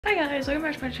Hi guys, welcome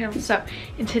back to my channel. So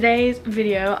in today's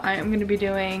video I am going to be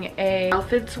doing a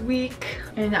outfits week,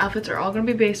 and the outfits are all going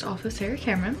to be based off of Sarah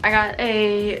Cameron. I got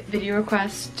a video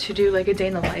request to do like a day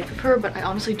in the life of her, but I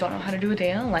honestly don't know how to do a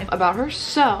day in the life about her,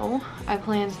 so I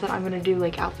planned that I'm going to do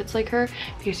like outfits like her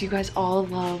because you guys all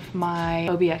love my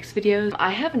OBX videos.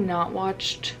 I have not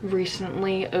watched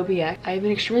recently OBX. I've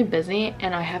been extremely busy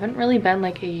and I haven't really been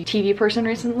like a TV person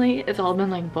recently. It's all been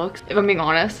like books, if I'm being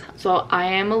honest. So I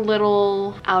am a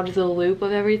little out of the loop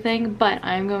of everything, but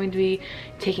I'm going to be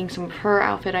taking some of her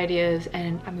outfit ideas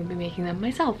and I'm going to be making them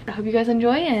myself. I hope you guys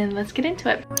enjoy and let's get into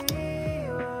it.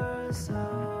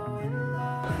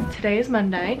 Today is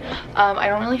Monday. I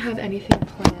don't really have anything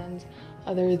planned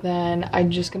other than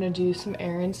I'm just gonna do some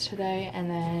errands today and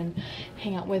then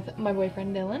hang out with my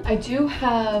boyfriend Dylan. I do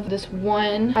have this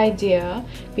one idea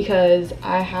because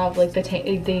I have like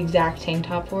the exact tank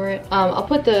top for it. I'll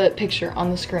put the picture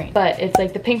on the screen, but it's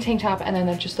like the pink tank top and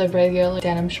then just the regular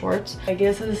denim shorts. I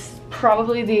guess this is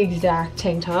probably the exact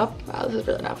tank top. Wow, this is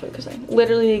really not focusing.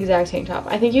 Literally the exact tank top.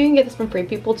 I think you can get this from Free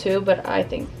People too, but I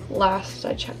think last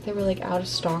I checked they were like out of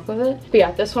stock with it. But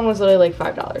yeah, this one was literally like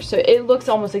 $5, so it looks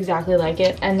almost exactly like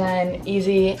it. And then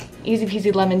easy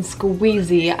peasy lemon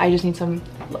squeezy, I just need some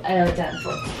denim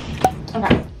shorts.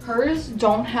 Okay, hers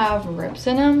don't have rips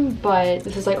in them, but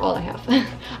this is like all I have.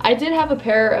 I did have a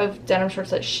pair of denim shorts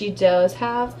that she does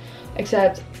have,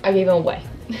 except I gave them away.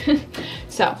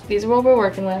 So these are what we're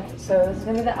working with. So this is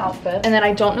gonna be the outfit. And then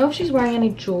I don't know if she's wearing any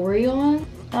jewelry on.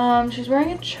 She's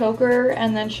wearing a choker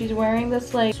and then she's wearing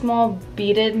this like small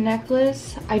beaded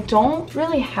necklace. I don't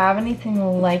really have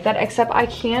anything like that, except I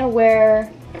can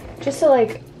wear just to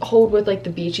like hold with like the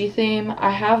beachy theme.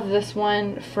 I have this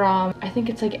one from, I think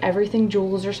it's like Everything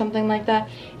Jewels or something like that.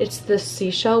 It's the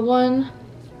seashell one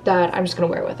that I'm just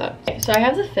gonna wear with it. Okay, so I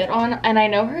have the fit on and I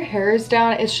know her hair is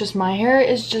down. It's just my hair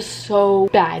is just so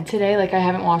bad today. Like I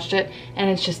haven't washed it and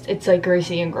it's like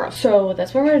greasy and gross. So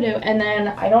that's what we're gonna do. And then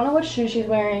I don't know what shoes she's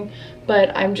wearing,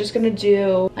 but I'm just gonna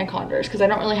do my Converse because I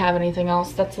don't really have anything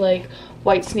else that's like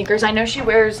white sneakers. I know she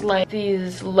wears like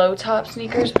these low top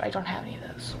sneakers, but I don't have any of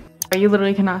those. You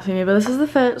literally cannot see me, but this is the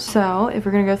fit. So if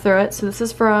we're gonna go through it, so this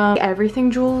is from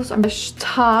Everything Jewels. This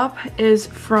top is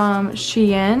from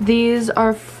Shein. These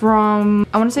are from,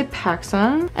 I want to say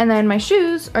PacSun. And then my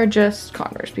shoes are just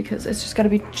Converse because it's just gotta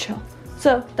be chill.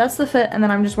 So that's the fit, and then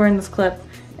I'm just wearing this clip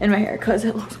in my hair because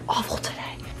it looks awful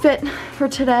today. Fit for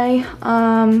today.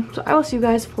 So I will see you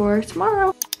guys for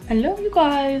tomorrow. Hello you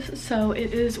guys. So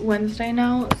it is Wednesday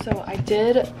now. So I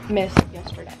did miss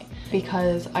yesterday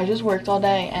because I just worked all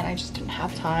day and I just didn't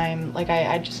have time. Like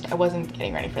I wasn't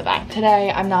getting ready for that.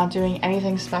 Today I'm not doing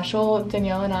anything special.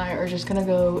 Danielle and I are just gonna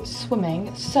go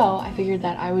swimming. So I figured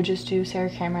that I would just do Sarah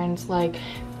Cameron's like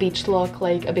beach look,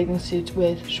 like a bathing suit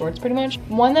with shorts pretty much.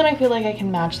 One that I feel like I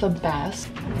can match the best.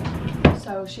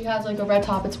 So she has like a red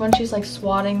top. It's when she's like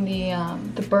swatting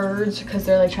the birds because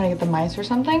they're like trying to get the mice or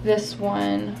something. This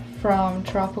one from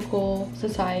Tropical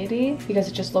Society because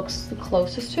it just looks the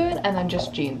closest to it, and then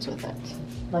just jeans with it,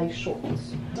 like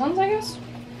shorts. Ones, I guess.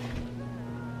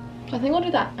 I think we'll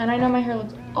do that. And I know my hair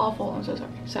looks awful. I'm so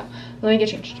sorry. So let me get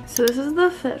changed. So this is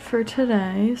the fit for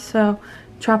today. So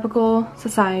Tropical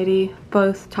Society,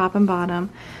 both top and bottom.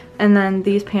 And then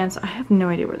these pants, I have no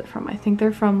idea where they're from. I think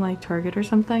they're from like Target or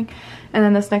something. And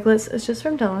then this necklace is just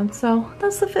from Dylan. So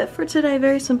that's the fit for today.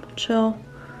 Very simple, chill.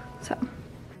 So.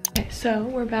 Okay, so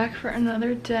we're back for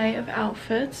another day of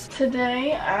outfits.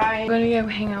 Today I'm gonna go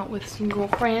hang out with some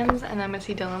girlfriends and I'm gonna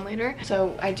see Dylan later.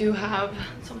 So I do have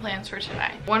some plans for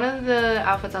today. One of the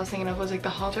outfits I was thinking of was like the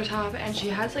halter top, and she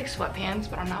has like sweatpants,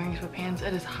 but I'm not wearing sweatpants.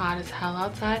 It is hot as hell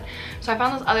outside. So I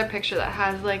found this other picture that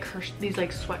has like these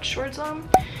like sweat shorts on,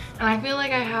 and I feel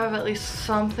like I have at least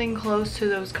something close to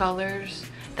those colors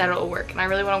that'll work, and I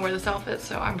really want to wear this outfit,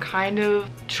 so I'm kind of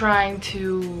trying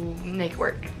to make it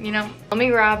work, you know? Let me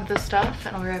grab the stuff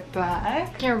and I'll be right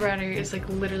back. Camera battery is like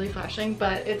literally flashing,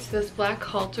 but it's this black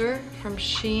halter from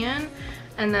Shein,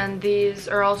 and then these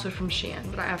are also from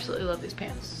Shein, but I absolutely love these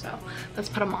pants, so let's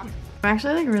put them on. I'm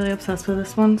actually like really obsessed with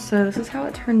this one, so this is how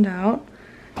it turned out.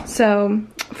 So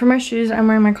for my shoes, I'm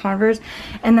wearing my Converse,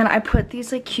 and then I put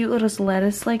these like cute little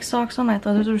lettuce like socks on. I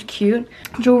thought those were cute.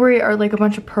 Jewelry are like a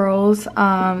bunch of pearls.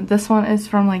 This one is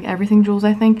from like Everything Jewels,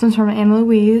 I think. This one's from Anna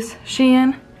Louise,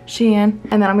 Shein. And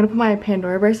then I'm gonna put my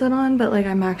Pandora bracelet on, but like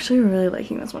I'm actually really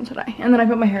liking this one today. And then I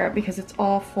put my hair up because it's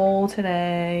all full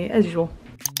today as usual.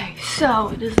 Okay, so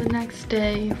it is the next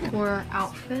day for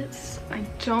outfits. I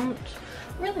don't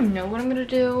really know what I'm gonna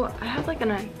do. I have like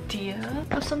an idea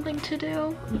of something to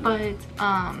do, but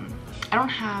I don't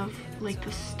have like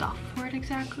the stuff for it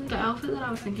exactly. The outfit that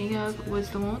I was thinking of was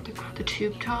the one with the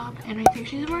tube top, and I think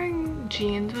she's wearing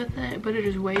jeans with it, but it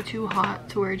is way too hot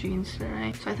to wear jeans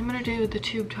today. So I think I'm gonna do the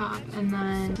tube top and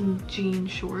then some jean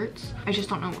shorts. I just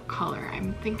don't know what color.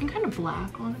 I'm thinking kind of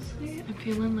black, honestly. I'm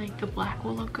feeling like the black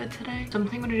will look good today. So I'm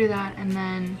thinking I'm gonna do that and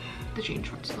then the jean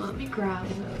shorts. So let me grab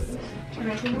those.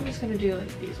 And I think I'm just gonna do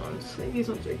like these ones. Like, these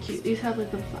ones are cute. These have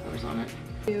like the flowers on it.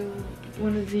 Do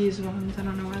one of these ones. I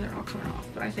don't know why they're all coming off,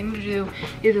 but I think I'm gonna do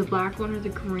either the black one or the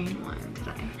green one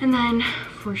today. And then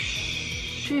for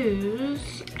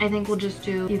shoes, I think we'll just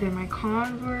do either my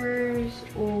Converse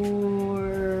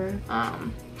or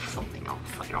something else.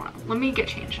 I don't know. Let me get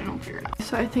changed and I'll figure it out.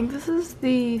 So I think this is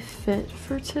the fit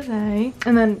for today.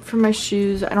 And then for my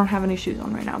shoes, I don't have any shoes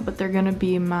on right now, but they're gonna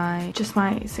be just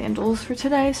my sandals for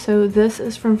today. So this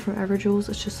is from Forever Jewels.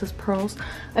 It's just this pearls.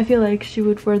 I feel like she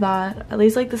would wear that. At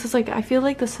least like this is like, I feel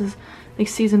like this is like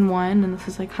season 1 and this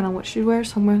is like kind of what she'd wear.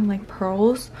 So I'm wearing like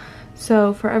pearls.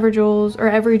 So Forever Jewels or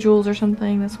Every Jewels or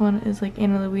something. This one is like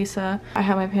Ana Luisa. I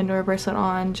have my Pandora bracelet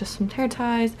on, just some hair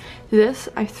ties. This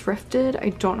I thrifted. I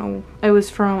don't know. It was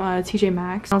from TJ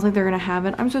Maxx. I was like, they're gonna have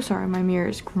it. I'm so sorry, my mirror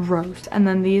is gross. And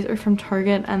then these are from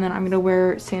Target, and then I'm gonna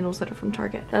wear sandals that are from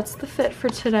Target. That's the fit for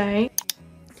today.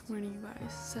 Good morning, you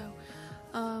guys. So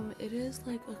it is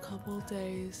like a couple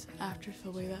days after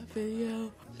filming that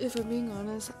video. If I'm being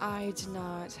honest, I did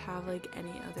not have like any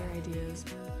other ideas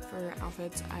for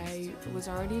outfits. I was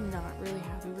already not really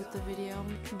happy with the video,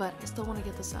 but I still want to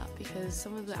get this up because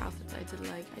some of the outfits I did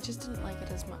like, I just didn't like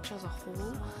it as much as a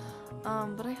whole.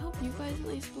 But I hope you guys at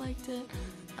least liked it.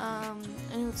 I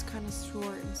know it's kind of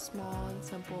short and small and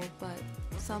simple, but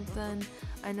something.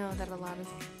 I know that a lot of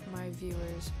my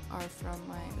viewers are from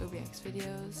my OBX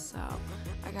videos, so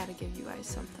I gotta give you guys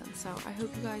something. So I hope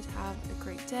you guys have a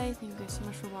great day. Thank you guys so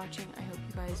much for watching. I hope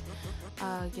you guys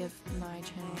give my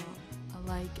channel a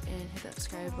like and hit that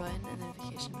subscribe button and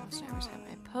notification bell so every time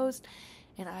I post.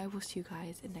 And I will see you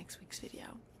guys in next week's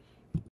video.